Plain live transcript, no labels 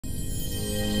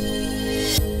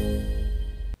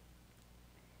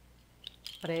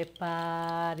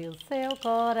Prepare o seu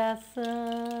coração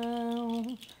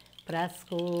pras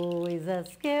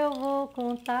coisas que eu vou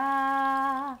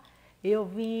contar. Eu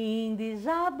vim de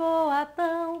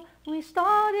Jaboatão, uma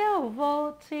história eu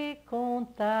vou te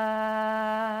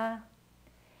contar.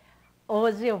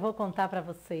 Hoje eu vou contar para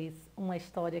vocês uma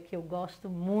história que eu gosto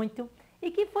muito e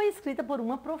que foi escrita por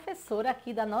uma professora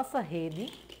aqui da nossa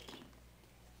rede,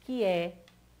 que é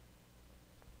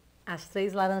As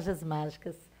Três Laranjas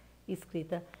Mágicas,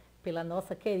 escrita pela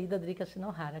nossa querida Drica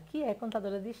Shinohara, que é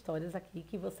contadora de histórias aqui,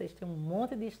 que vocês têm um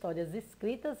monte de histórias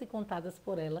escritas e contadas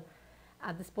por ela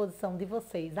à disposição de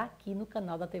vocês aqui no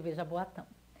canal da TV Jaboatão.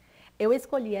 Eu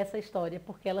escolhi essa história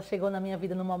porque ela chegou na minha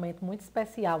vida num momento muito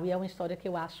especial e é uma história que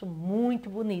eu acho muito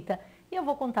bonita e eu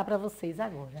vou contar para vocês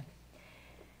agora.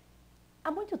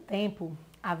 Há muito tempo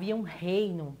havia um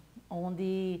reino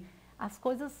onde as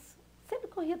coisas sempre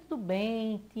corria tudo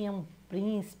bem, tinha um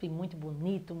príncipe muito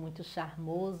bonito, muito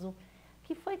charmoso,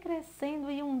 que foi crescendo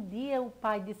e um dia o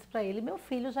pai disse para ele: meu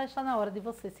filho, já está na hora de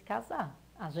você se casar.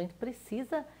 A gente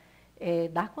precisa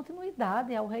dar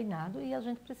continuidade ao reinado e a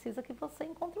gente precisa que você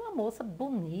encontre uma moça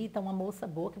bonita, uma moça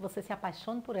boa, que você se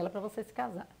apaixone por ela para você se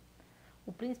casar.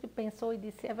 O príncipe pensou e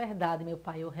disse: é verdade, meu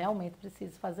pai, eu realmente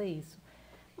preciso fazer isso.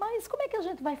 Mas como é que a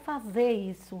gente vai fazer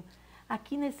isso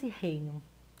aqui nesse reino?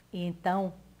 E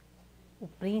então o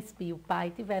príncipe e o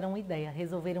pai tiveram uma ideia,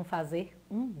 resolveram fazer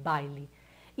um baile.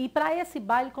 E para esse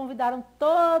baile convidaram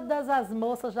todas as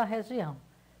moças da região.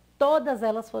 Todas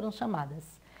elas foram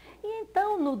chamadas. E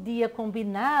então, no dia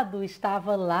combinado,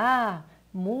 estava lá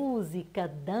música,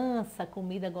 dança,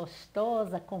 comida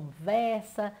gostosa,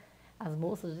 conversa. As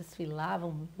moças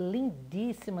desfilavam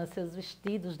lindíssimas, seus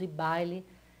vestidos de baile.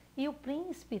 E o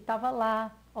príncipe estava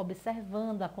lá,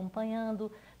 observando,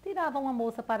 acompanhando. Tirava uma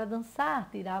moça para dançar,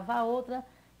 tirava a outra,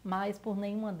 mas por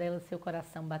nenhuma delas seu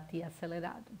coração batia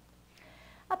acelerado.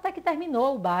 Até que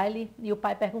terminou o baile e o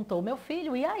pai perguntou: meu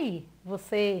filho, e aí?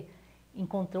 Você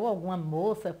encontrou alguma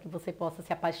moça que você possa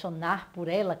se apaixonar por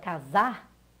ela,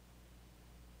 casar?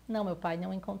 Não, meu pai,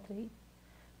 não encontrei.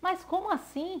 Mas como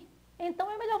assim?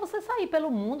 Então é melhor você sair pelo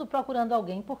mundo procurando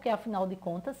alguém, porque afinal de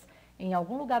contas, em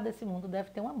algum lugar desse mundo deve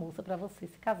ter uma moça para você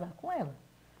se casar com ela.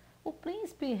 O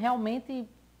príncipe realmente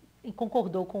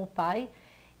concordou com o pai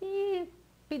e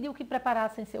pediu que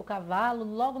preparassem seu cavalo.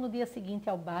 Logo no dia seguinte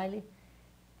ao baile,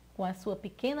 com a sua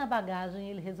pequena bagagem,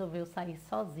 ele resolveu sair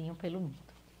sozinho pelo mundo.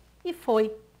 E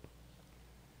foi.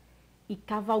 E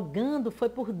cavalgando, foi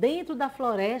por dentro da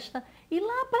floresta e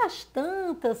lá para as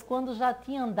tantas, quando já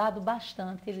tinha andado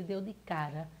bastante, ele deu de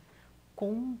cara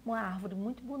com uma árvore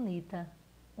muito bonita,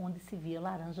 onde se via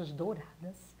laranjas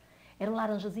douradas. Eram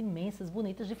laranjas imensas,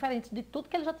 bonitas, diferentes de tudo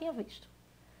que ele já tinha visto.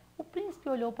 O príncipe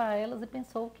olhou para elas e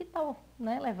pensou: que tal,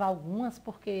 né, levar algumas,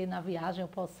 porque na viagem eu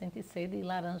posso sentir sede e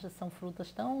laranjas são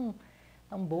frutas tão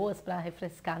boas para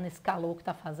refrescar nesse calor que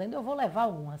está fazendo, eu vou levar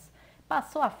algumas.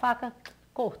 Passou a faca,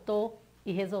 cortou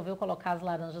e resolveu colocar as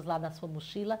laranjas lá na sua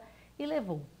mochila e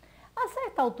levou. A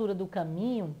certa altura do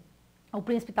caminho, o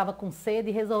príncipe estava com sede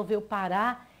e resolveu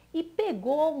parar e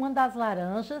pegou uma das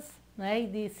laranjas, né, e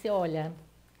disse: olha,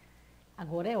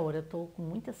 agora é hora, eu estou com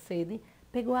muita sede.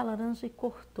 Pegou a laranja e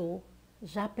cortou,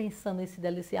 já pensando em se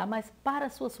deliciar, mas para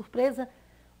sua surpresa,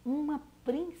 uma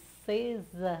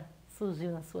princesa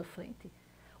surgiu na sua frente.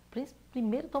 O príncipe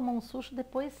primeiro tomou um susto,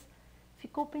 depois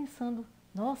ficou pensando: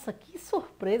 nossa, que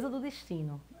surpresa do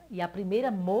destino. E a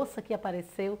primeira moça que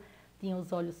apareceu tinha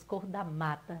os olhos cor da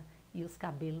mata e os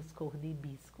cabelos cor de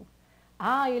hibisco.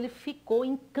 Ah, ele ficou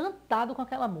encantado com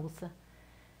aquela moça.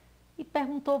 E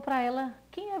perguntou para ela: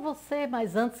 quem é você?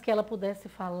 Mas antes que ela pudesse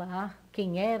falar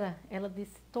quem era, ela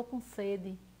disse: estou com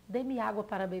sede, dê-me água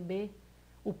para beber.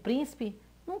 O príncipe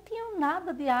não tinha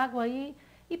nada de água aí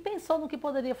e pensou no que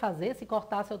poderia fazer se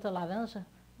cortasse outra laranja,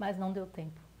 mas não deu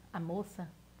tempo. A moça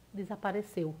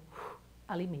desapareceu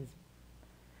ali mesmo.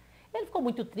 Ele ficou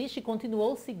muito triste e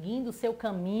continuou seguindo o seu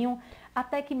caminho,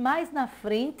 até que mais na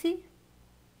frente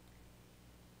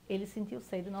ele sentiu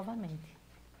sede novamente.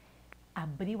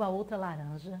 Abriu a outra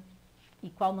laranja e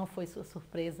qual não foi sua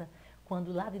surpresa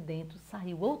quando lá de dentro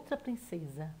saiu outra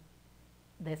princesa.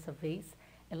 Dessa vez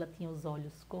ela tinha os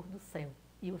olhos cor do céu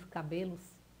e os cabelos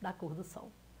da cor do sol.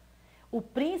 O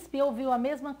príncipe ouviu a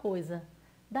mesma coisa: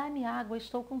 dá-me água,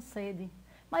 estou com sede.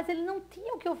 Mas ele não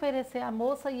tinha o que oferecer à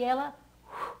moça e ela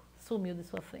sumiu de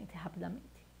sua frente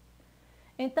rapidamente.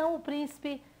 Então o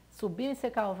príncipe subiu em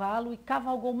seu cavalo e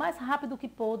cavalgou o mais rápido que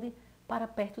pôde para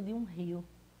perto de um rio,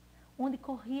 onde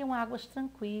corriam águas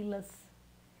tranquilas.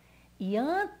 E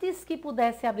antes que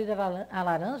pudesse abrir a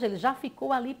laranja, ele já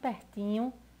ficou ali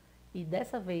pertinho e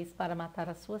dessa vez, para matar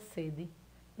a sua sede,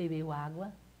 bebeu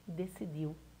água e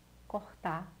decidiu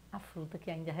cortar a fruta que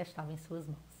ainda restava em suas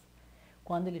mãos.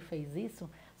 Quando ele fez isso,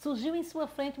 surgiu em sua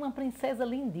frente uma princesa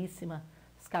lindíssima,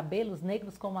 os cabelos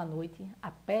negros como a noite, a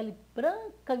pele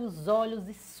branca e os olhos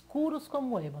escuros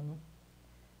como o ébano.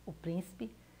 O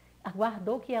príncipe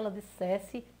aguardou que ela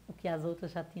dissesse o que as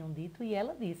outras já tinham dito e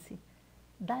ela disse: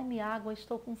 "Dai-me água,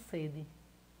 estou com sede."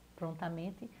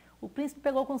 Prontamente, o príncipe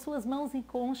pegou com suas mãos em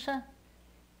concha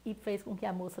e fez com que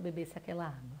a moça bebesse aquela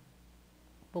água.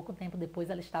 Pouco tempo depois,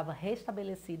 ela estava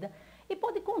restabelecida e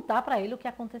pôde contar para ele o que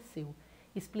aconteceu.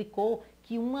 Explicou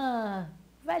que uma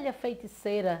velha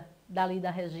feiticeira dali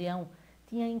da região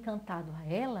tinha encantado a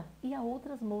ela e a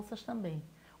outras moças também.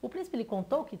 O príncipe lhe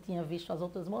contou que tinha visto as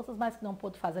outras moças, mas que não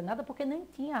pôde fazer nada porque nem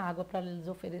tinha água para lhes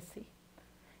oferecer.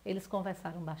 Eles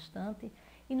conversaram bastante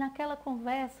e naquela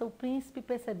conversa o príncipe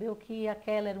percebeu que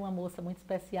aquela era uma moça muito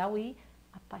especial e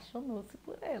apaixonou-se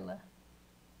por ela.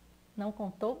 Não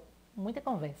contou muita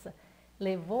conversa.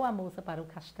 Levou a moça para o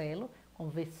castelo,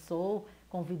 conversou,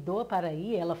 convidou-a para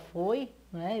ir, ela foi,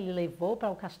 né? Ele levou para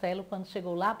o castelo. Quando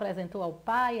chegou lá, apresentou ao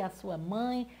pai, à sua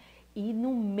mãe, e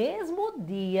no mesmo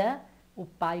dia, o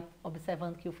pai,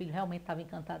 observando que o filho realmente estava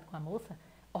encantado com a moça,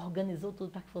 organizou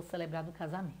tudo para que fosse celebrado o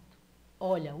casamento.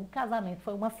 Olha, o casamento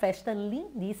foi uma festa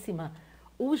lindíssima.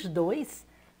 Os dois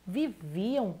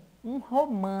viviam um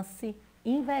romance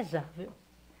invejável.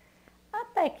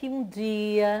 Até que um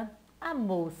dia a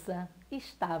moça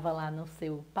estava lá no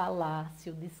seu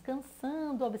palácio,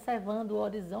 descansando, observando o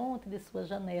horizonte de sua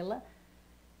janela,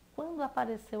 quando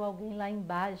apareceu alguém lá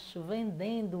embaixo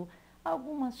vendendo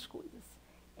algumas coisas.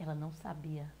 Ela não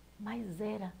sabia, mas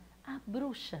era a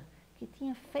bruxa que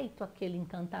tinha feito aquele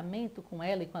encantamento com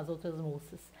ela e com as outras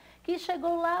moças, que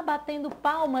chegou lá batendo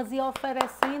palmas e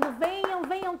oferecendo: "Venham,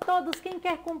 venham todos, quem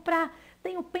quer comprar?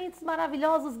 Tenho pentes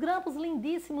maravilhosos, grampos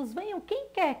lindíssimos, venham, quem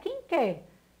quer, quem quer?"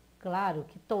 Claro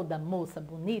que toda moça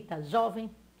bonita, jovem,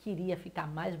 queria ficar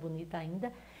mais bonita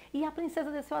ainda, e a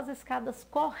princesa desceu as escadas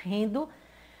correndo,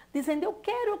 dizendo: eu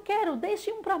quero,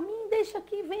 deixe um para mim, deixa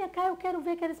aqui, venha cá, eu quero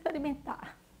ver, quero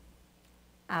experimentar."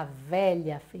 A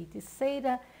velha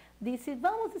feiticeira disse: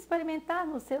 "Vamos experimentar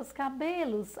nos seus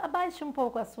cabelos, abaixe um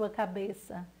pouco a sua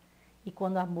cabeça." E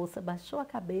quando a moça baixou a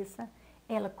cabeça,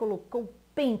 ela colocou o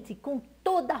pente com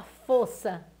toda a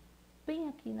força, bem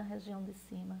aqui na região de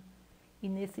cima. E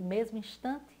nesse mesmo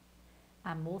instante,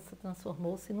 a moça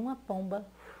transformou-se numa pomba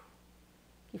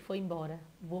que foi embora,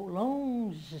 voou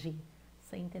longe,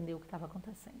 sem entender o que estava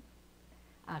acontecendo.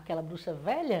 Aquela bruxa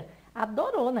velha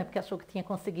adorou, né? Porque achou que tinha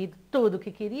conseguido tudo o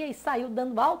que queria e saiu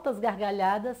dando altas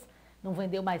gargalhadas. Não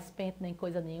vendeu mais pente, nem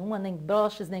coisa nenhuma, nem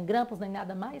broches, nem grampos, nem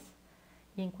nada mais.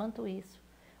 E enquanto isso,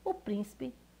 o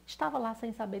príncipe estava lá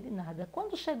sem saber de nada.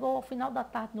 Quando chegou ao final da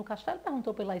tarde no castelo,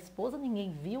 perguntou pela esposa,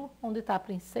 ninguém viu. Onde está a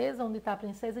princesa? Onde está a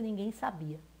princesa? E ninguém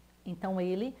sabia. Então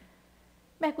ele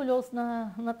mergulhou-se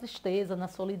na tristeza, na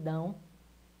solidão,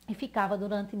 e ficava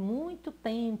durante muito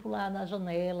tempo lá na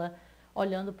janela,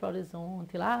 olhando para o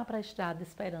horizonte, lá para a estrada,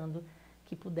 esperando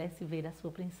que pudesse ver a sua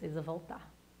princesa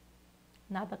voltar.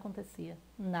 Nada acontecia,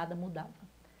 nada mudava.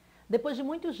 Depois de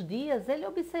muitos dias, ele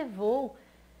observou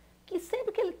que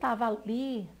sempre que ele estava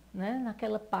ali, né,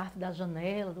 naquela parte da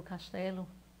janela do castelo,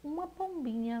 uma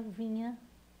pombinha vinha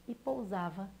e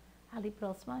pousava ali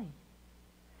próximo a ele.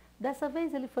 Dessa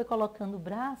vez ele foi colocando o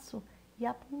braço e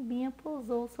a pombinha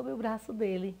pousou sobre o braço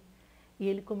dele. E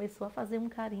ele começou a fazer um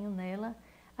carinho nela,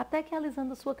 até que,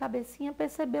 alisando sua cabecinha,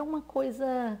 percebeu uma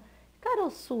coisa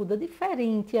caroçuda,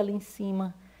 diferente ali em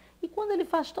cima. E quando ele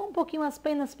afastou um pouquinho as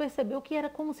penas, percebeu que era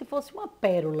como se fosse uma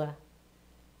pérola.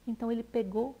 Então ele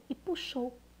pegou e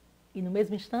puxou. E no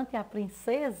mesmo instante a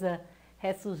princesa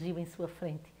ressurgiu em sua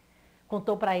frente.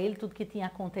 Contou para ele tudo que tinha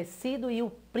acontecido e o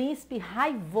príncipe,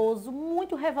 raivoso,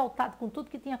 muito revoltado com tudo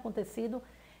que tinha acontecido,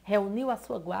 reuniu a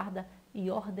sua guarda e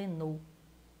ordenou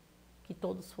que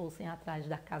todos fossem atrás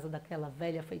da casa daquela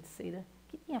velha feiticeira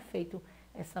que tinha feito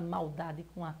essa maldade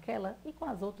com aquela e com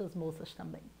as outras moças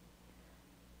também.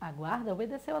 A guarda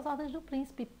obedeceu às ordens do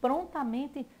príncipe e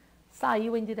prontamente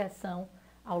saiu em direção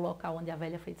ao local onde a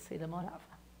velha feiticeira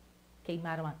morava.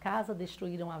 Queimaram a casa,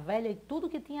 destruíram a velha e tudo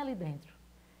que tinha ali dentro.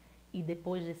 E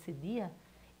depois desse dia,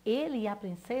 ele e a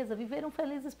princesa viveram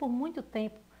felizes por muito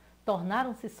tempo,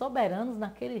 tornaram-se soberanos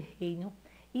naquele reino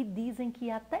e dizem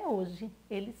que até hoje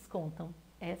eles contam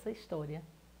essa história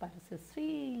para os seus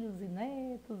filhos e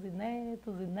netos e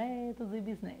netos e netos e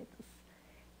bisnetos.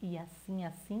 E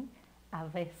assim, a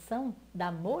versão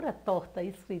da Moura Torta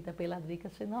escrita pela Drica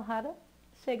Shinohara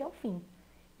chega ao fim.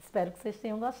 Espero que vocês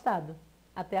tenham gostado.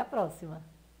 Até a próxima!